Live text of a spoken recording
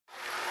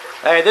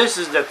Hey, this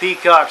is the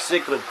Peacock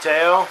Cichlid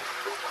Tale.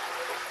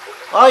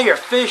 All your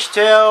fish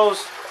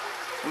tales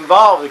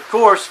involve, of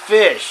course,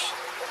 fish.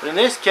 But in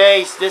this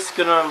case, this is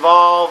going to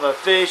involve a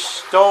fish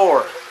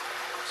store.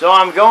 So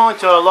I'm going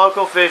to a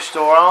local fish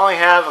store. I only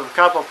have a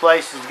couple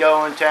places to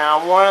go in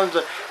town. One of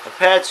the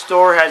pet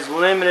store has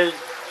limited,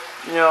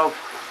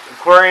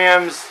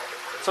 aquariums.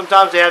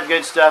 Sometimes they have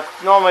good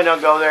stuff. Normally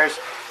don't go there. It's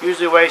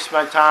usually waste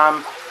my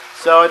time.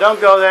 So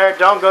don't go there.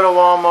 Don't go to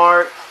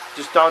Walmart.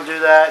 Just don't do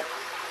that.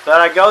 But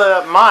I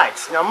go to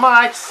Mike's. Now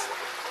Mike's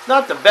is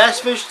not the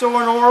best fish store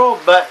in the world,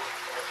 but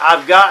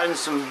I've gotten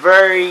some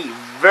very,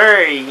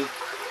 very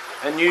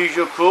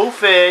unusual, cool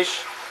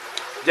fish.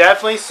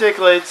 Definitely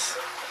cichlids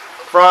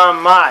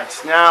from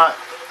Mike's. Now,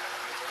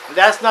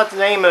 that's not the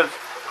name of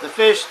the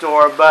fish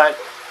store, but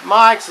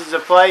Mike's is a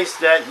place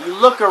that you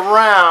look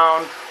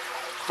around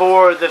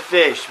for the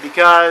fish,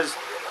 because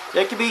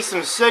there could be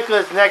some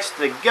cichlids next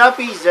to the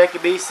guppies, there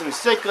could be some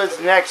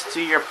cichlids next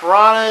to your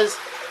piranhas.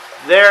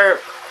 They're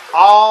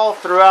all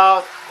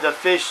throughout the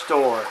fish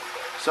store.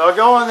 So I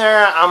go in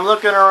there, I'm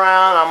looking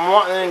around, I'm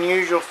wanting an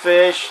unusual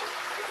fish,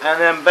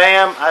 and then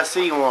bam, I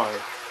see one.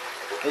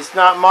 It's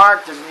not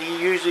marked.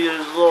 Usually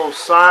there's little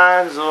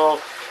signs, little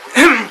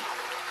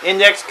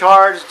index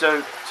cards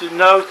to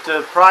note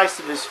the price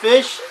of his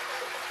fish,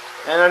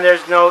 and then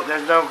there's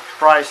no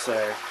price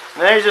there.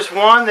 And there's just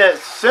one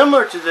that's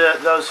similar to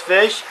those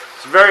fish.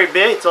 It's very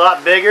big. It's a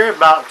lot bigger,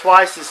 about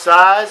twice the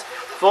size,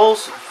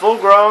 full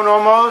grown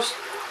almost,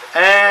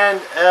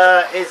 and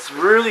it's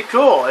really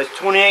cool. It's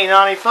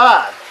 $28.95.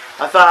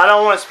 I thought, I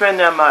don't want to spend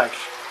that much,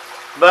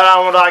 but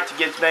I would like to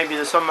get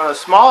maybe some of the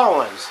smaller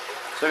ones.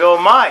 So I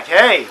go, Mike,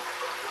 hey,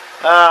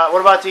 what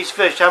about these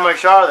fish? How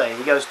much are they?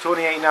 He goes,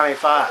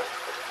 $28.95.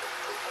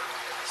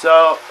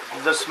 So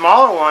the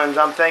smaller ones,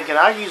 I'm thinking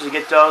I usually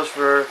get those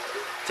for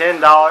 $10,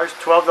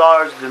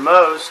 $12 at the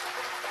most.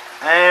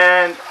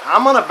 And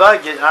I'm on a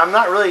budget. I'm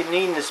not really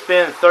needing to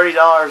spend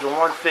 $30 on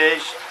one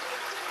fish.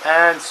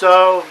 And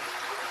so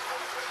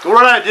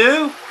what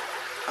do?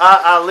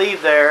 I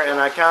leave there, and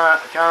I kind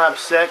of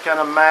upset, kind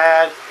of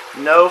mad.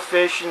 No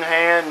fish in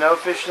hand, no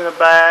fish in the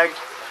bag.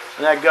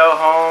 And I go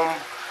home.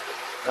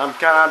 I'm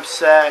kind of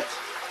upset.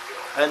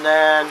 And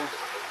then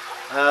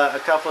a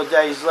couple of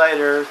days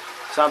later,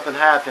 something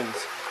happens.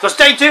 So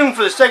stay tuned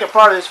for the second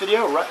part of this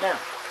video right now.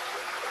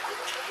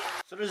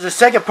 So does the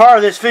second part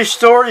of this fish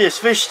story, this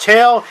fish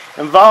tale,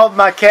 involve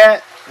my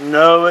cat?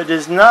 No, it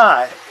does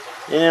not.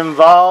 It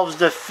involves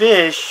the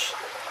fish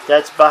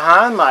that's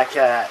behind my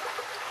cat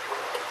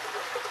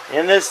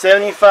in this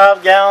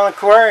 75-gallon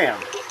aquarium.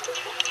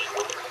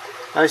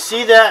 Now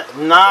see that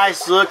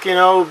nice looking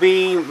OB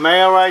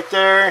male right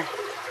there?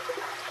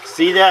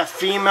 See that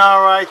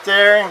female right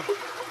there?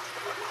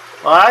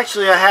 Well,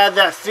 actually I had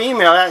that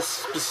female, that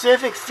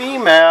specific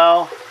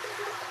female,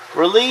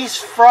 release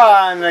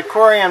fry in the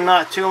aquarium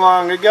not too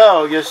long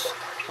ago, just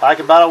like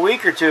about a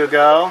week or two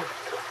ago.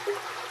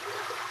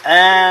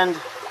 And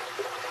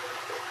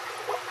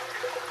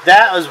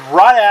that was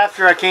right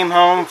after I came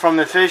home from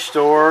the fish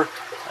store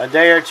a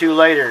day or two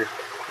later.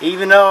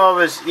 Even though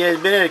it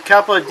had been a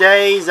couple of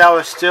days, I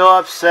was still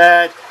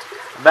upset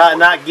about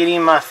not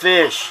getting my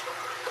fish.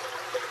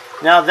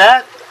 Now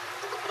that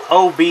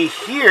OB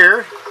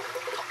here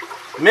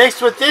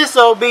mixed with this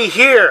OB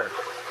here.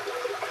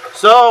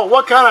 So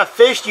what kind of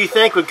fish do you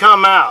think would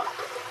come out?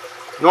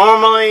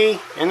 Normally,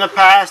 in the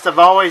past, I've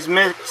always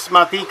mixed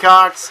my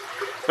peacocks,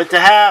 but to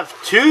have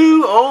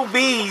two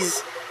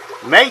OBs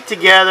mate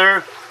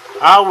together,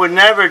 I would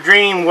never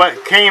dream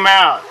what came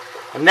out.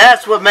 And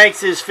that's what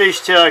makes this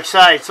fish tale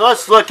exciting. So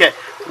let's look at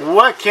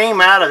what came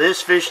out of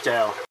this fish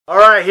tale.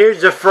 Alright,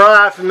 here's the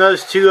fry from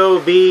those two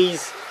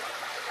OBs.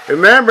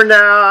 Remember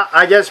now,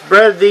 I just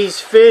bred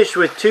these fish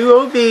with two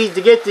OBs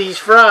to get these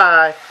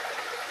fry.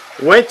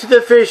 Went to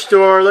the fish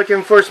store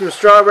looking for some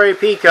strawberry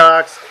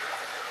peacocks,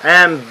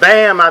 and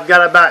bam, I've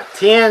got about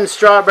 10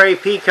 strawberry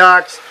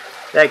peacocks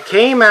that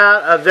came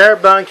out of their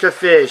bunch of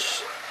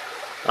fish.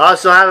 I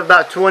also have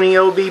about 20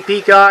 OB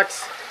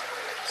peacocks.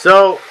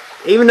 So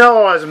even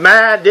though I was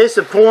mad,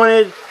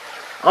 disappointed,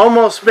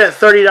 almost spent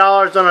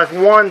 $30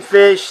 on one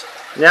fish,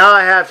 now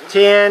I have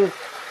 10,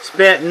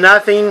 spent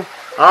nothing.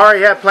 I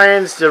already have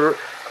plans to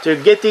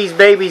get these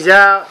babies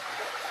out.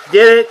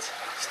 Did it,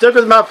 stuck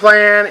with my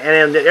plan,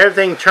 and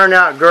everything turned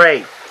out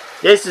great.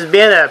 This has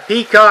been a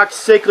Peacock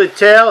Cichlid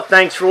Tale.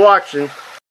 Thanks for watching.